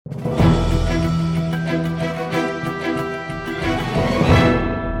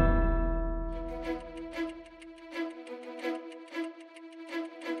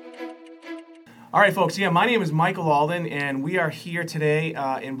All right, folks. Yeah, my name is Michael Alden, and we are here today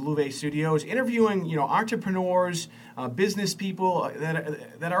in Blue Bay Studios interviewing, entrepreneurs, business people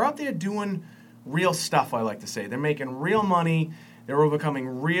that are out there doing real stuff. I like to say they're making real money. They're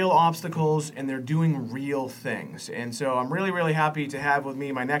overcoming real obstacles, and they're doing real things. And so I'm really, really happy to have with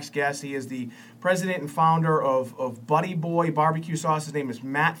me my next guest. He is the president and founder of Buddy Boy Barbecue Sauce. His name is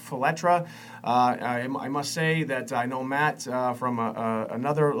Matt Faletra. I must say that I know Matt from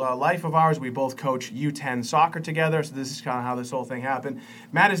another life of ours. We both coach U10 soccer together, so this is kind of how this whole thing happened.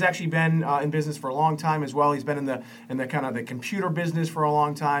 Matt has actually been in business for a long time as well. He's been in the kind of the computer business for a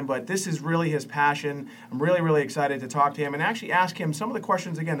long time, but this is really his passion. I'm really, really excited to talk to him and actually ask him some of the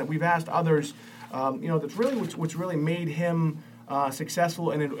questions again that we've asked others. That's really what's really made him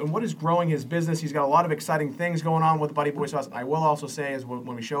successful and what is growing his business. He's got a lot of exciting things going on with Buddy Boy Sauce. I will also say, as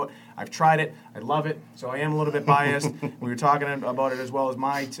when we show it, I've tried it. I love it, so I am a little bit biased. We were talking about it as well as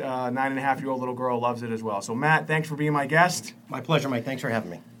my 9.5-year-old little girl loves it as well. So, Matt, thanks for being my guest. My pleasure, Mike. Thanks for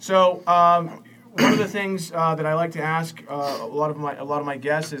having me. So, one of the things that I like to ask a lot of my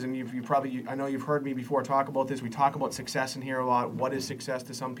guests is, and I know you've heard me before talk about this. We talk about success in here a lot. What is success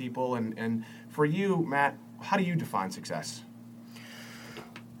to some people? And for you, Matt, how do you define success?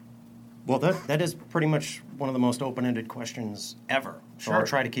 Well, that is pretty much one of the most open-ended questions ever. So Sure. I'll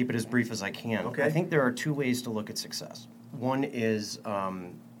try to keep it as brief as I can. Okay. I think there are two ways to look at success. One is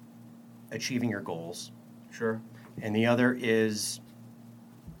achieving your goals. Sure. And the other is,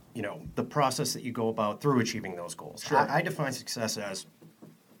 the process that you go about through achieving those goals. Sure. I define success as,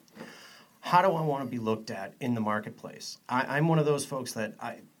 how do I want to be looked at in the marketplace? I'm one of those folks that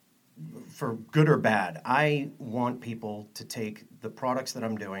for good or bad, I want people to take the products that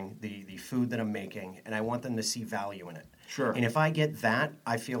I'm doing, the food that I'm making, and I want them to see value in it. Sure. And if I get that,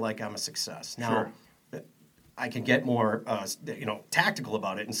 I feel like I'm a success. Now, Sure. I can get more, tactical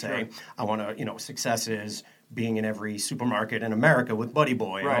about it and say, Sure. I want to, success is being in every supermarket in America with Buddy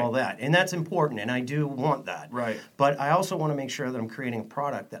Boy Right. and all that. And that's important, and I do want that. Right. But I also want to make sure that I'm creating a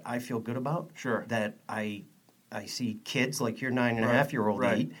product that I feel good about. Sure. That I see kids like your 9.5-year-old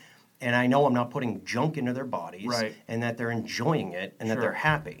Right. eat. And I know I'm not putting junk into their bodies, Right. and that they're enjoying it, and that Sure. they're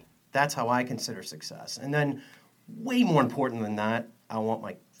happy. That's how I consider success. And then, way more important than that, I want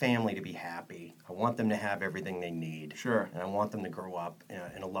my family to be happy. I want them to have everything they need. Sure. And I want them to grow up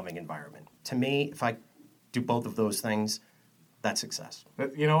in a loving environment. To me, if I do both of those things, that's success.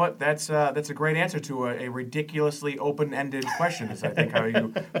 But you know what? That's a great answer to a ridiculously open-ended question, is I think how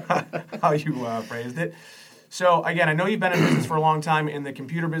you phrased it. So, again, I know you've been in business for a long time in the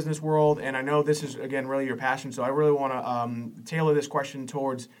computer business world, and I know this is, again, really your passion, so I really want to tailor this question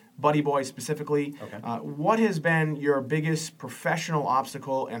towards Buddy Boy specifically. Okay. What has been your biggest professional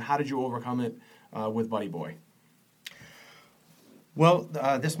obstacle, and how did you overcome it with Buddy Boy? Well,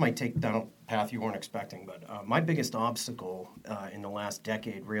 this might take down a path you weren't expecting, but my biggest obstacle in the last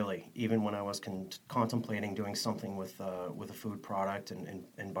decade, really, even when I was contemplating doing something with a food product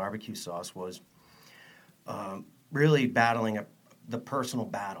and barbecue sauce, was really battling the personal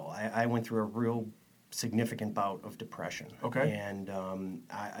battle. I went through a real significant bout of depression. Okay. And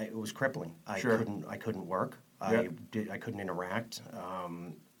it was crippling. Sure. I couldn't work. Yep. I couldn't interact.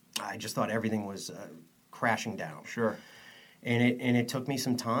 I just thought everything was crashing down. Sure. And it took me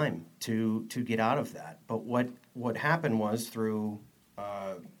some time to get out of that. But what happened was through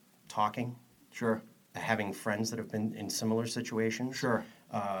talking, Sure. having friends that have been in similar situations, Sure.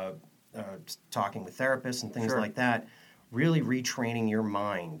 Talking with therapists and things Sure. like that, really retraining your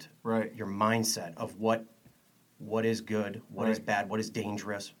mind, Right. your mindset of what is good, what is Right. bad, what is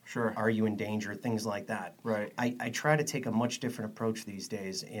dangerous, Sure. are you in danger, things like that. Right. I try to take a much different approach these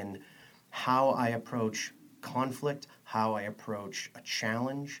days in how I approach conflict, how I approach a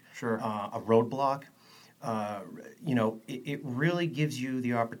challenge, Sure. a roadblock. It really gives you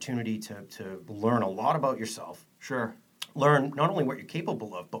the opportunity to learn a lot about yourself. Sure. Learn not only what you're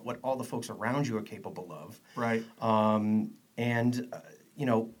capable of, but what all the folks around you are capable of. Right. I'm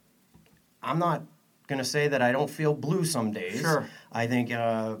not going to say that I don't feel blue some days. Sure. I think,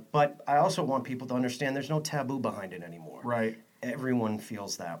 but I also want people to understand there's no taboo behind it anymore. Right. Everyone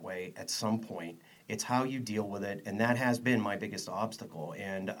feels that way at some point. It's how you deal with it, and that has been my biggest obstacle.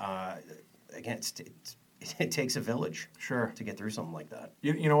 And again, it takes a village. Sure. To get through something like that.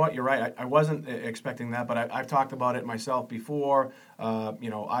 You know what? You're right. I wasn't expecting that, but I've talked about it myself before.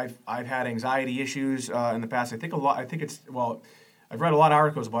 I've had anxiety issues in the past. I've read a lot of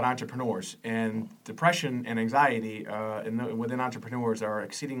articles about entrepreneurs, and depression and anxiety within entrepreneurs are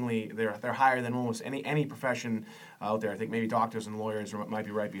exceedingly they're higher than almost any profession out there. I think maybe doctors and lawyers might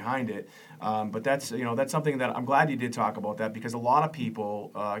be right behind it, but that's something that I'm glad you did talk about that, because a lot of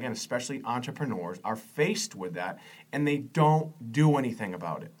people, again, especially entrepreneurs, are faced with that and they don't do anything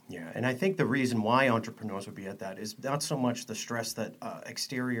about it. Yeah, and I think the reason why entrepreneurs would be at that is not so much the stress that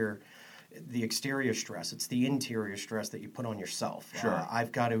the exterior stress, it's the interior stress that you put on yourself. Sure.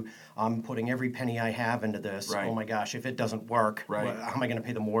 I'm putting every penny I have into this. Right. Oh my gosh, if it doesn't work, right. How am I going to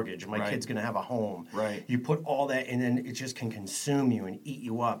pay the mortgage? My kid's going to have a home. Right. You put all that, and then it just can consume you and eat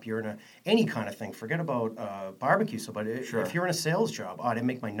you up. You're in any kind of thing. Forget about barbecue. So, but sure. if you're in a sales job, I didn't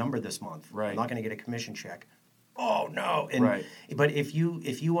make my number this month. Right. I'm not going to get a commission check. Oh no. Right. But if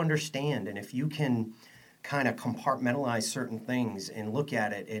you understand, and if you can kind of compartmentalize certain things and look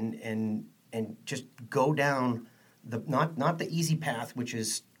at it and just go down not the easy path, which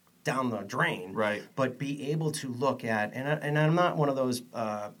is down the drain, right? But be able to look at, and I'm not one of those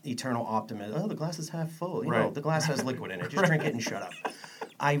eternal optimists. Oh, the glass is half full. You know, the glass has liquid in it. Just drink it and shut up.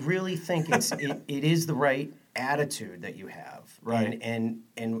 I really think it is the right attitude that you have, right? And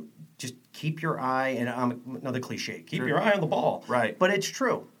just keep your eye. And another cliche: keep your eye on the ball, right? But it's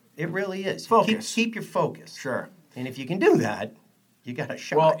true. It really is. Focus. Keep your focus. Sure. And if you can do that, you got a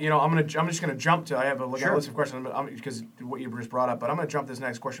shot. Well, I'm just gonna jump to. I have a list of questions because what you just brought up. But I'm gonna jump to this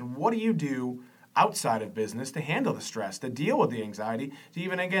next question. What do you do outside of business to handle the stress, to deal with the anxiety,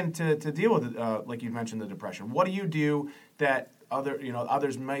 to deal with like you mentioned, the depression? What do you do that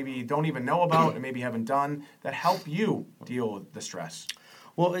others maybe don't even know about and maybe haven't done that help you deal with the stress?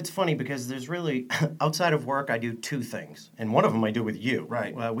 Well, it's funny because there's really, outside of work, I do two things. And one of them I do with you.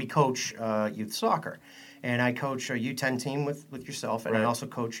 Right. We coach youth soccer. And I coach a U10 team with yourself. And I also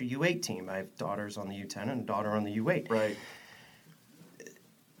coach a U8 team. I have daughters on the U10 and a daughter on the U8. Right.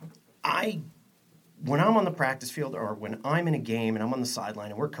 When I'm on the practice field or when I'm in a game and I'm on the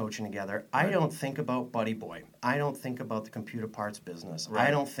sideline and we're coaching together, I don't think about Buddy Boy. I don't think about the computer parts business. Right. I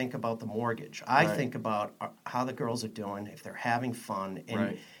don't think about the mortgage. I think about how the girls are doing, if they're having fun.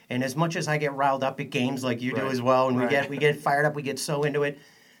 And as much as I get riled up at games like you do as well, and we get fired up, we get so into it,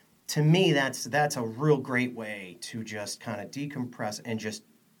 to me that's a real great way to just kind of decompress and just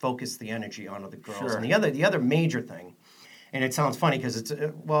focus the energy onto the girls. Sure. And the other major thing, and it sounds funny because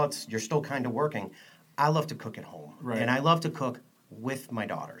you're still kind of working. I love to cook at home, and I love to cook with my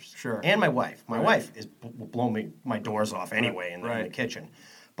daughters, and my wife. My wife will blow my doors off anyway in the kitchen,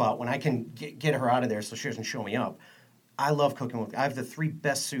 but when I can get her out of there so she doesn't show me up, I love cooking with. I have the 3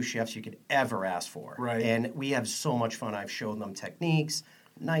 best sous chefs you could ever ask for, and we have so much fun. I've shown them techniques,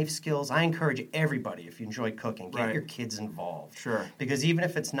 knife skills. I encourage everybody, if you enjoy cooking, get your kids involved, because even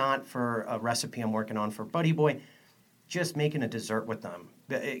if it's not for a recipe I'm working on for Buddy Boy, just making a dessert with them,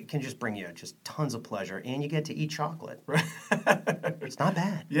 it can just bring you just tons of pleasure, and you get to eat chocolate. It's not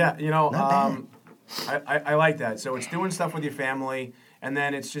bad. Yeah, I like that. So it's doing stuff with your family, and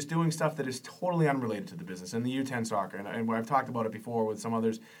then it's just doing stuff that is totally unrelated to the business. And the U10 soccer, and I've talked about it before with some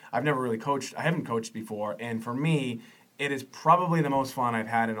others. I've never really coached. I haven't coached before, and for me, it is probably the most fun I've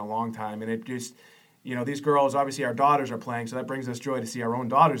had in a long time. And it just, these girls, obviously our daughters are playing, so that brings us joy to see our own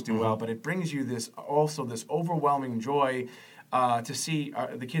daughters do well. But it brings you this overwhelming joy to see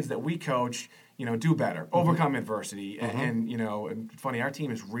the kids that we coach, do better, overcome adversity, and funny, our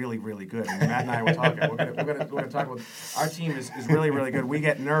team is really, really good. And Matt and I were talking. We're gonna talk about our team is really, really good. We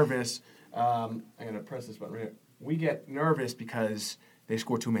get nervous. I'm gonna press this button right here. We get nervous because they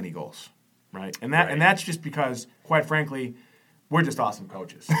score too many goals, right? And that's just because, quite frankly, we're just awesome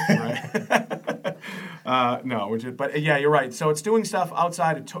coaches, right? But yeah, you're right. So it's doing stuff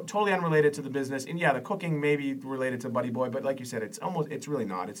outside, totally unrelated to the business, and the cooking may be related to Buddy Boy, but like you said, it's really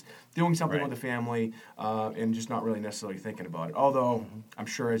not. It's doing something with the family, and just not really necessarily thinking about it. Although I'm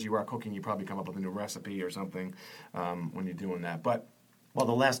sure as you are cooking, you probably come up with a new recipe or something when you're doing that. But well,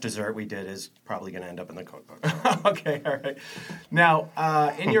 the last dessert we did is probably going to end up in the cookbook. Okay, all right. Now,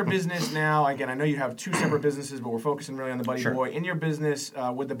 in your business now, again, I know you have 2 separate businesses, but we're focusing really on the Buddy Boy. In your business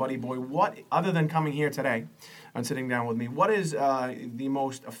with the Buddy Boy, what, other than coming here today and sitting down with me, what is the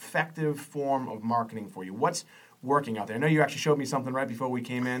most effective form of marketing for you? What's working out there? I know you actually showed me something right before we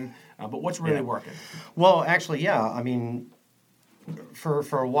came in, but what's really working? Well, actually, I mean,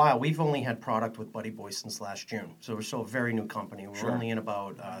 for a while, we've only had product with Buddy Boy since last June. So we're still a very new company. We're only in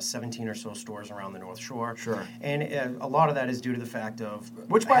about 17 or so stores around the North Shore. Sure. And a lot of that is due to the fact of...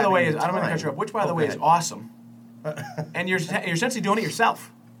 Which, by the way, is... I don't want to cut you off. Which, by the way, is awesome. And you're essentially doing it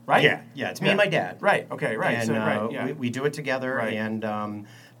yourself, right? Yeah. It's me and my dad. Right. Okay. Right. And so, we do it together. Right. And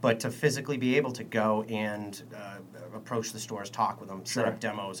but to physically be able to go and approach the stores, talk with them, set up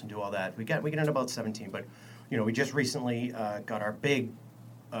demos, and do all that. We get into about 17, but we just recently got our big.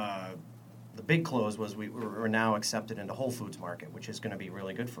 The big close was we're now accepted into Whole Foods Market, which is going to be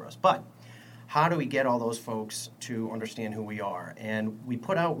really good for us. But how do we get all those folks to understand who we are? And we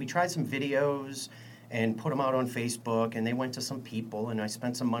tried some videos and put them out on Facebook, and they went to some people, and I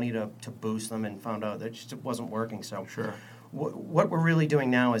spent some money to boost them and found out that it just wasn't working. So what we're really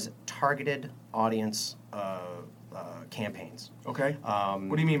doing now is targeted audience campaigns. Okay.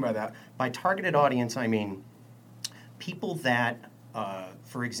 What do you mean by that? By targeted audience, I mean people that,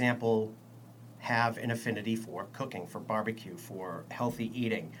 for example, have an affinity for cooking, for barbecue, for healthy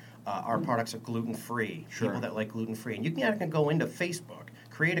eating. Our products are gluten-free, people that like gluten-free. And you can go into Facebook,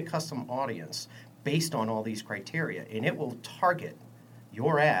 create a custom audience based on all these criteria, and it will target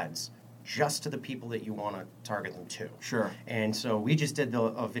your ads just to the people that you want to target them to. Sure. And so we just did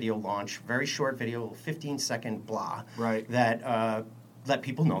a video launch, very short video, 15-second blah, that let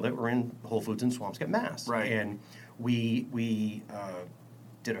people know that we're in Whole Foods in Swampscott, Mass. Right. And we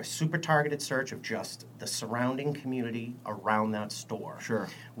did a super targeted search of just the surrounding community around that store. Sure.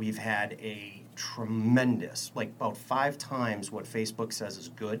 We've had a tremendous, about 5 times what Facebook says is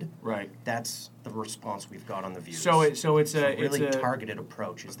good. Right. That's the response we've got on the views. So it's a really targeted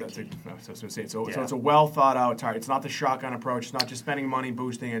approach is the key. So it's a well thought out target. It's not the shotgun approach. It's not just spending money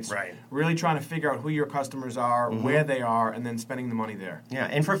boosting. It's really trying to figure out who your customers are, where they are, and then spending the money there. Yeah,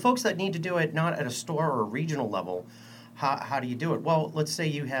 and for folks that need to do it not at a store or a regional level, how do you do it? Well, let's say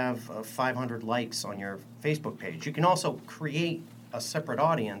you have 500 likes on your Facebook page. You can also create a separate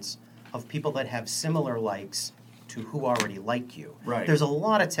audience of people that have similar likes to who already like you. Right. There's a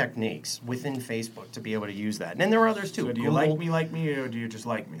lot of techniques within Facebook to be able to use that. And then there are others too. So do you like me, or do you just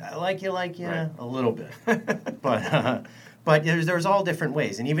like me? I like you, a little bit. But there's all different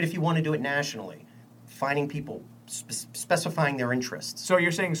ways. And even if you want to do it nationally, finding people, specifying their interests. So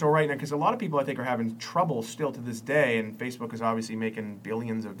you're saying, right now, because a lot of people I think are having trouble still to this day, and Facebook is obviously making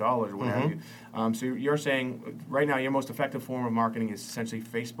billions of dollars or what have you. So you're saying right now your most effective form of marketing is essentially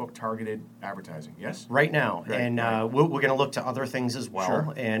Facebook targeted advertising, yes? Right now, and we're going to look to other things as well.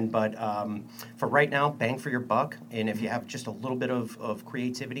 Sure. But for right now, bang for your buck, and if you have just a little bit of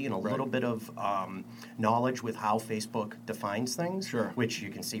creativity and a little bit of knowledge with how Facebook defines things, which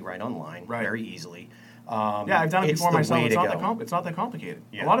you can see right online very easily. I've done it before myself. It's not that complicated.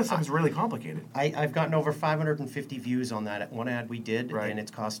 Yeah. A lot of stuff is really complicated. I've gotten over 550 views on that one ad we did, and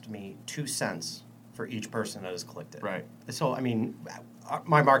it's cost me 2 cents for each person that has clicked it. Right. So, I mean,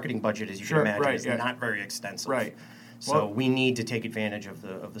 my marketing budget, as you can imagine, is not very extensive. Right. So we need to take advantage of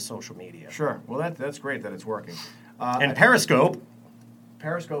the social media. Sure. Well, that's great that it's working. And Periscope.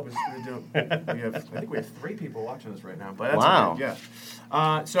 Periscope is doing. I think we have 3 people watching this right now. But that's wow. Okay.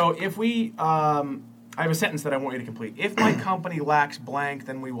 Yeah. So if we. I have a sentence that I want you to complete. If my company lacks blank,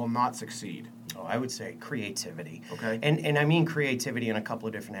 then we will not succeed. Oh, I would say creativity. Okay. And I mean creativity in a couple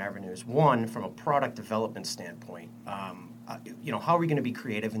of different avenues. One, from a product development standpoint, how are we going to be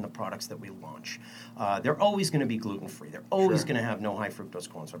creative in the products that we launch? They're always going to be gluten-free. They're always going to have no high fructose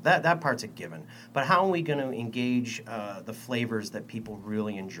corn syrup. That part's a given. But how are we going to engage the flavors that people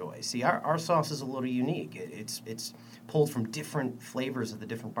really enjoy? See, our sauce is a little unique. It's pulled from different flavors of the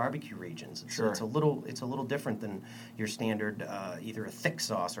different barbecue regions. It's a little different than your standard either a thick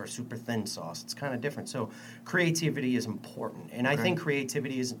sauce or a super thin sauce. It's kind of different. So creativity is important. And I think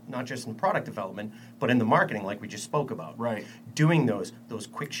creativity is not just in product development, but in the marketing like we just spoke about. Right. Doing those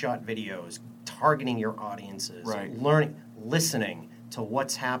quick shot videos, targeting your audiences, learning, listening to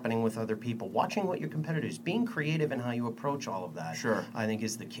what's happening with other people, watching what your competitors, being creative in how you approach all of that, I think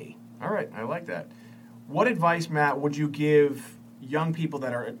is the key. All right, I like that. What advice, Matt, would you give young people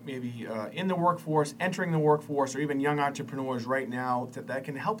that are maybe in the workforce, entering the workforce, or even young entrepreneurs right now that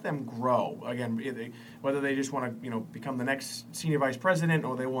can help them grow? Again, whether they just want to become the next senior vice president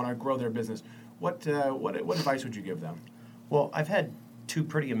or they want to grow their business. What advice would you give them? Well, I've had 2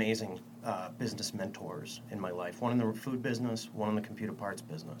 pretty amazing business mentors in my life. One in the food business, one in the computer parts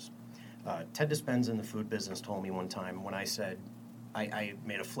business. Ted Dispenza in the food business told me one time when I said, I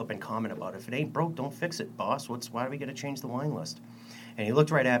made a flippant comment about if it ain't broke, don't fix it, boss. Why do we got to change the wine list? And he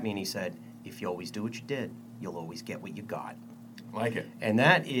looked right at me and he said, if you always do what you did, you'll always get what you got. Like it. And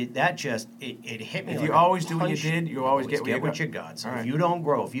that just hit me. If like you always do what you did, you always get what you got. So if you don't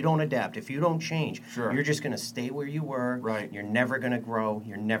grow, if you don't adapt, if you don't change, Sure. you're just going to stay where you were. Right. You're never going to grow.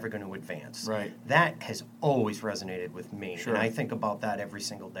 You're never going to advance. Right. That has always resonated with me. Sure. And I think about that every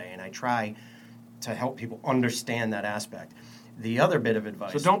single day. And I try to help people understand that aspect. The other bit of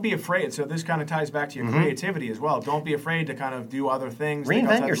advice. So don't be afraid. So this kind of ties back to your creativity as well. Don't be afraid to kind of do other things.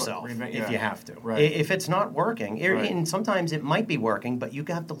 Reinvent yourself if you have to. Right. If it's not working, and sometimes it might be working, but you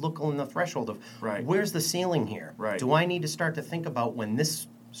have to look on the threshold of where's the ceiling here? Right. Do I need to start to think about when this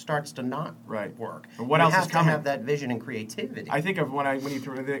starts to not work? And what else is coming? You have to have that vision and creativity. I think of I think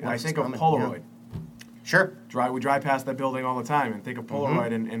of Polaroid. Yeah. Sure. We drive past that building all the time and think of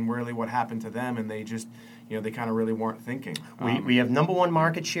Polaroid and really what happened to them, and they just, they kind of really weren't thinking. We have number one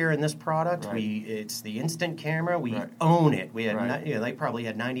market share in this product. Right. It's the instant camera. We own it. We had they probably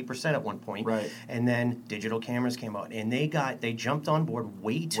had 90% at one point. Right. And then digital cameras came out, and they jumped on board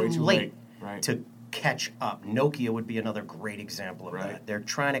way too late to catch up. Nokia would be another great example of that. They're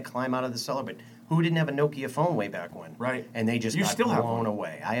trying to climb out of the cellar, but who didn't have a Nokia phone way back when? Right. And they just got still blown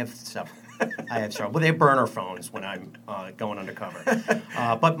away. I have several. Well, they have burner phones when I'm going undercover.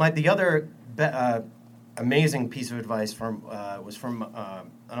 But the other amazing piece of advice was from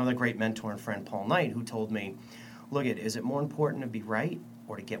another great mentor and friend, Paul Knight, who told me, look, is it more important to be right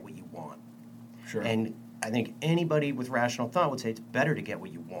or to get what you want? Sure. And I think anybody with rational thought would say it's better to get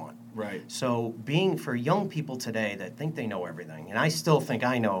what you want. Right. So for young people today that think they know everything, and I still think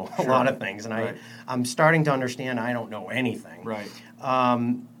I know a lot of things, and I'm starting to understand I don't know anything. Right.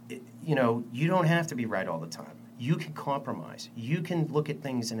 You don't have to be right all the time. You can compromise. You can look at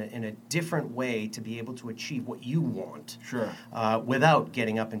things in a different way to be able to achieve what you want. Sure. Without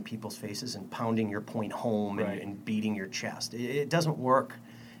getting up in people's faces and pounding your point home and beating your chest. It doesn't work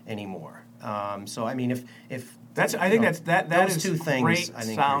anymore. So I mean, if I think that is two things, great I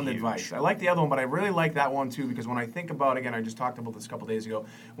think, sound advice. I like the other one, but I really like that one too, because when I think about, again, I just talked about this a couple days ago,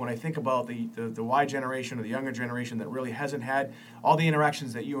 when I think about the Y generation or the younger generation that really hasn't had all the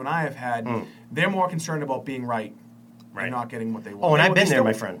interactions that you and I have had, they're more concerned about being right. And not getting what they want. Oh, and I've been there,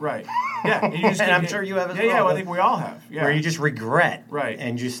 my friend. Right. Yeah. And, I'm sure you have as well. Yeah, I think we all have. Yeah. Where you just regret. Right.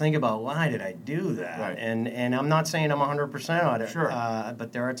 And just think about, why did I do that? Right. And I'm not saying I'm 100% on it. Sure.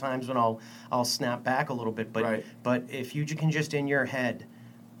 But there are times when I'll snap back a little bit. But if you can just in your head,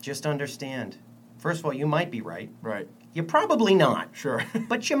 just understand, first of all, you might be right. Right. You're probably not. Sure.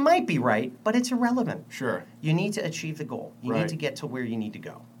 But you might be right, but it's irrelevant. Sure. You need to achieve the goal. You need to get to where you need to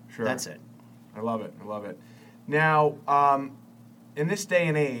go. Sure. That's it. I love it. Now, in this day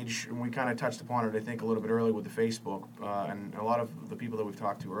and age, and we kind of touched upon it, I think, a little bit earlier with the Facebook, and a lot of the people that we've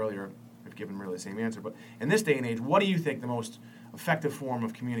talked to earlier have given really the same answer. But in this day and age, what do you think the most effective form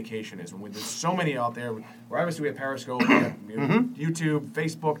of communication is? And there's so many out there. Where obviously we have Periscope, we have YouTube,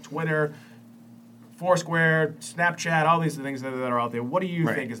 Facebook, Twitter, Foursquare, Snapchat, all these things that are out there. What do you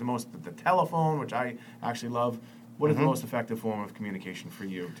think is the telephone, which I actually love? What is the most effective form of communication for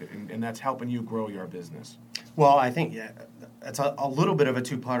you, and that's helping you grow your business? Well, I think that's a little bit of a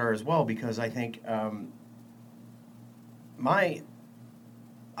two-parter as well, because I think I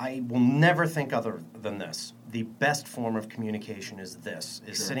will never think other than this. The best form of communication is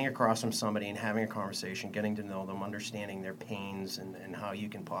sitting across from somebody and having a conversation, getting to know them, understanding their pains and how you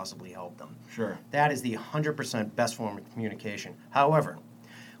can possibly help them. Sure. That is the 100% best form of communication. However,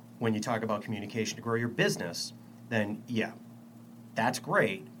 when you talk about communication to grow your business, then that's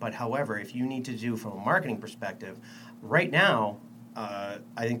great. But however, if you need to do from a marketing perspective, right now, I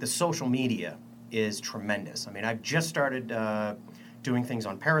think the social media is tremendous. I mean, I've just started doing things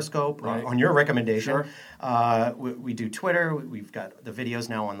on Periscope, on your recommendation. Sure. We do Twitter. We've got the videos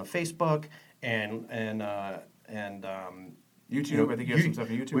now on the Facebook and YouTube. I think you have some stuff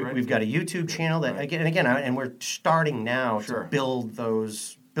on YouTube, right? We've got a YouTube channel that and we're starting now to build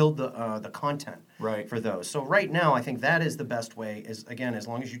the content for those. So right now, I think that is the best way, as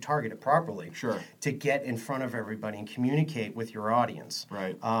long as you target it properly, to get in front of everybody and communicate with your audience.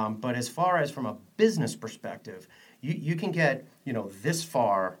 Right. But as far as from a business perspective, you can get this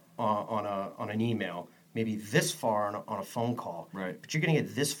far on an email, maybe this far on a phone call, but you're going to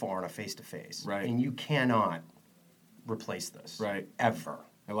get this far on a face-to-face. Right. And you cannot replace this. Right. Ever.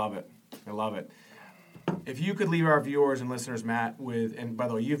 I love it. If you could leave our viewers and listeners, Matt, and by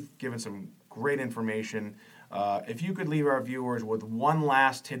the way, you've given some great information. If you could leave our viewers with one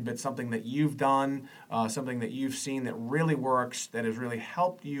last tidbit, something that you've done, something that you've seen that really works, that has really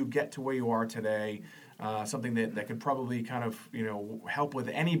helped you get to where you are today, something that could probably kind of help with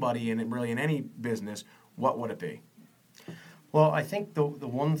anybody and really in any business, what would it be? Well, I think the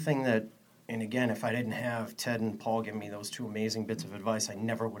one thing that, and again, if I didn't have Ted and Paul give me those two amazing bits of advice, I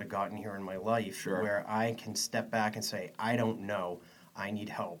never would have gotten here in my life where I can step back and say, I don't know. I need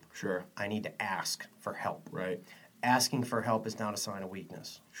help. Sure. I need to ask for help. Right. Asking for help is not a sign of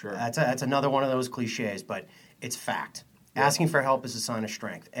weakness. Sure. That's another one of those cliches, but it's fact. Yeah. Asking for help is a sign of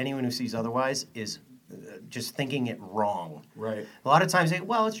strength. Anyone who sees otherwise is just thinking it wrong. Right. A lot of times they,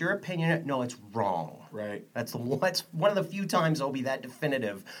 well, it's your opinion. No, it's wrong. Right. That's one of the few times I'll be that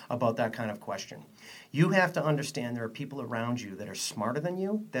definitive about that kind of question. You have to understand there are people around you that are smarter than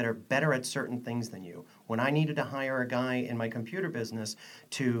you, that are better at certain things than you. When I needed to hire a guy in my computer business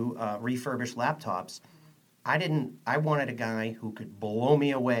to refurbish laptops, I wanted a guy who could blow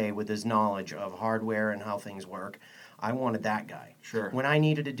me away with his knowledge of hardware and how things work. I wanted that guy. Sure. When I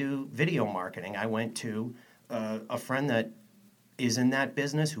needed to do video marketing, I went to a friend that is in that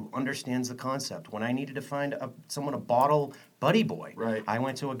business who understands the concept. When I needed to find someone to bottle Buddy Boy, right. I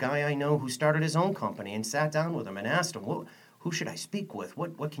went to a guy I know who started his own company and sat down with him and asked him, who should I speak with?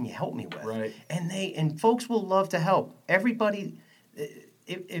 What can you help me with? Right. And folks will love to help. Everybody,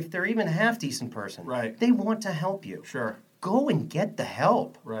 if they're even a half-decent person, right. they want to help you. Sure. Go and get the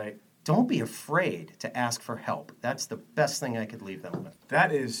help. Right. Don't be afraid to ask for help. That's the best thing I could leave them with.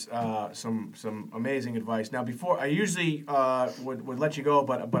 That is some amazing advice. Now, before I usually would let you go,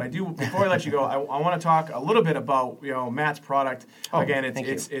 but I do before I let you go, I want to talk a little bit about Matt's product. Again,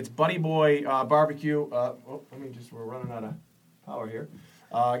 it's Buddy Boy barbecue. We're running out of power here.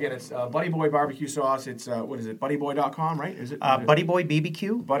 Again, it's Buddy Boy barbecue sauce. It's what is it? BuddyBoy.com, right? Is it Buddy Boy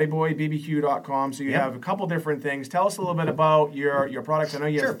BBQ? BuddyBoyBBQ.com. So you have a couple different things. Tell us a little bit about your products. I know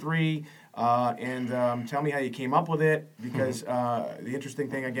you have 3, and tell me how you came up with it. Because the interesting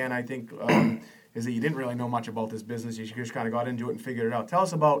thing, again, I think, is that you didn't really know much about this business. You just kind of got into it and figured it out. Tell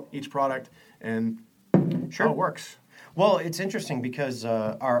us about each product and how it works. Well, it's interesting because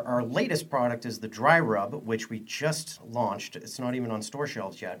our latest product is the dry rub, which we just launched. It's not even on store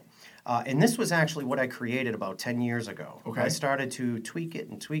shelves yet. And this was actually what I created about 10 years ago. Okay. I started to tweak it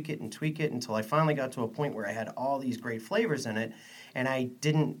and tweak it and tweak it until I finally got to a point where I had all these great flavors in it, and I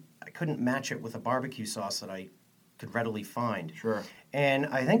couldn't match it with a barbecue sauce that I could readily find. Sure. And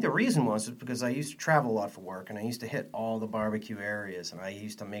I think the reason was because I used to travel a lot for work, and I used to hit all the barbecue areas, and I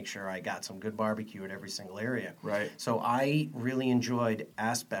used to make sure I got some good barbecue at every single area. Right. So I really enjoyed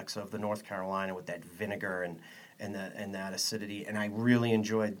aspects of the North Carolina with that vinegar and that acidity, and I really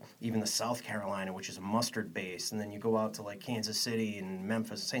enjoyed even the South Carolina, which is mustard based, and then you go out to like Kansas City and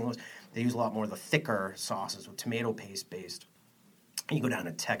Memphis, St. Louis, they use a lot more of the thicker sauces with tomato paste based. You go down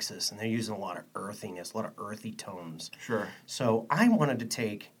to Texas, and they're using a lot of earthiness, a lot of earthy tones. Sure. So I wanted to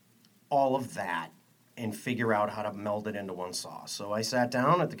take all of that and figure out how to meld it into one sauce. So I sat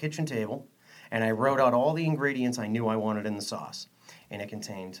down at the kitchen table, and I wrote out all the ingredients I knew I wanted in the sauce. And it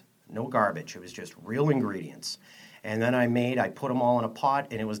contained no garbage. It was just real ingredients. And then I put them all in a pot,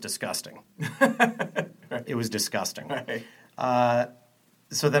 and it was disgusting. Right. It was disgusting. Right.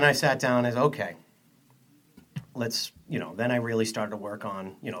 So then I sat down and said, okay, then I really started to work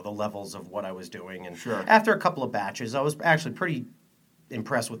on, the levels of what I was doing. And after a couple of batches, I was actually pretty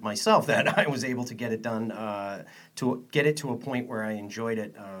impressed with myself that I was able to get it done, to get it to a point where I enjoyed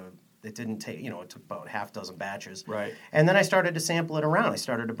it. It didn't take, it took about half dozen batches. Right. And then I started to sample it around. I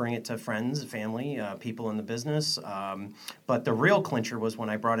started to bring it to friends, family, people in the business. But the real clincher was when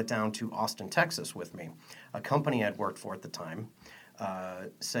I brought it down to Austin, Texas with me. A company I'd worked for at the time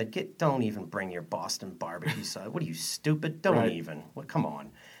said, don't even bring your Boston barbecue sauce. What are you, stupid? Don't even. Well, come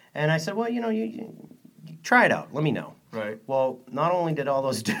on. And I said, well, you try it out. Let me know. Right. Well, not only did all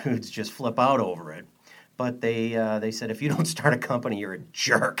those dudes just flip out over it, but they said, if you don't start a company, you're a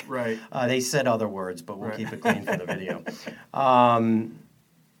jerk. Right. They said other words, but we'll keep it clean for the video.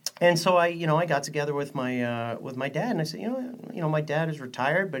 And so I got together with my dad, and I said, my dad is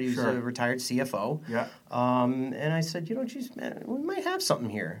retired, but he was a retired CFO. Yeah. And I said, geez, man, we might have something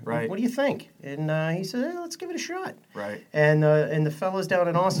here. Right. What do you think? And he said, let's give it a shot. Right. And the fellows down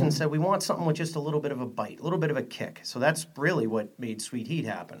in Austin said, we want something with just a little bit of a bite, a little bit of a kick. So that's really what made Sweet Heat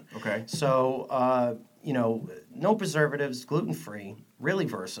happen. Okay. So, no preservatives, gluten-free, really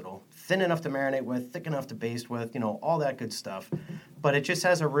versatile, thin enough to marinate with, thick enough to baste with, all that good stuff. But it just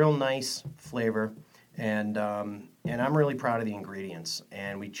has a real nice flavor, and I'm really proud of the ingredients.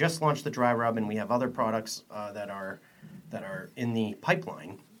 And we just launched the dry rub, and we have other products that are in the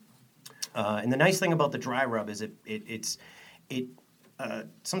pipeline. And the nice thing about the dry rub is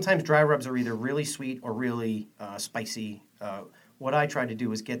sometimes dry rubs are either really sweet or really spicy. What I try to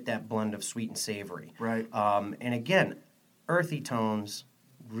do is get that blend of sweet and savory. Right. And again, earthy tones,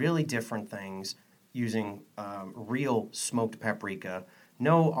 really different things, using real smoked paprika,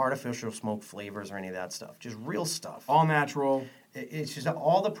 no artificial smoke flavors or any of that stuff, just real stuff. All natural. It's just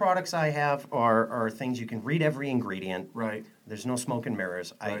all the products I have are things you can read every ingredient. Right. There's no smoke and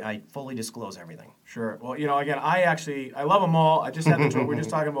mirrors. Right. I fully disclose everything. Sure. Well, again, I love them all. I just had the we were just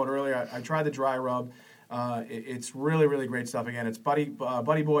talking about earlier. I tried the dry rub. It's really, really great stuff. Again, it's Buddy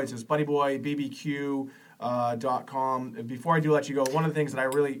Boy. It's BuddyBoy.com. Before I do let you go, one of the things that I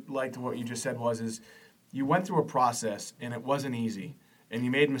really liked what you just said is you went through a process, and it wasn't easy. And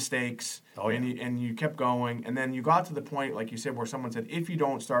you made mistakes, and you kept going, and then you got to the point, like you said, where someone said, if you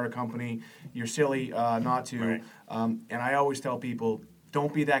don't start a company, you're silly not to. Right. And I always tell people,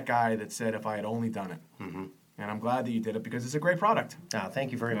 don't be that guy that said, if I had only done it. Mm-hmm. And I'm glad that you did it because it's a great product.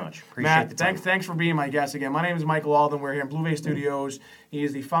 Thank you very much. Appreciate Matt, the time. thanks for being my guest again. My name is Michael Alden. We're here in Blue Bay Studios. He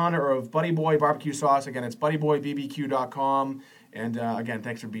is the founder of Buddy Boy Barbecue Sauce. Again, it's BuddyBoyBBQ.com. And again,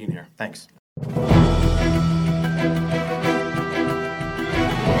 thanks for being here. Thanks.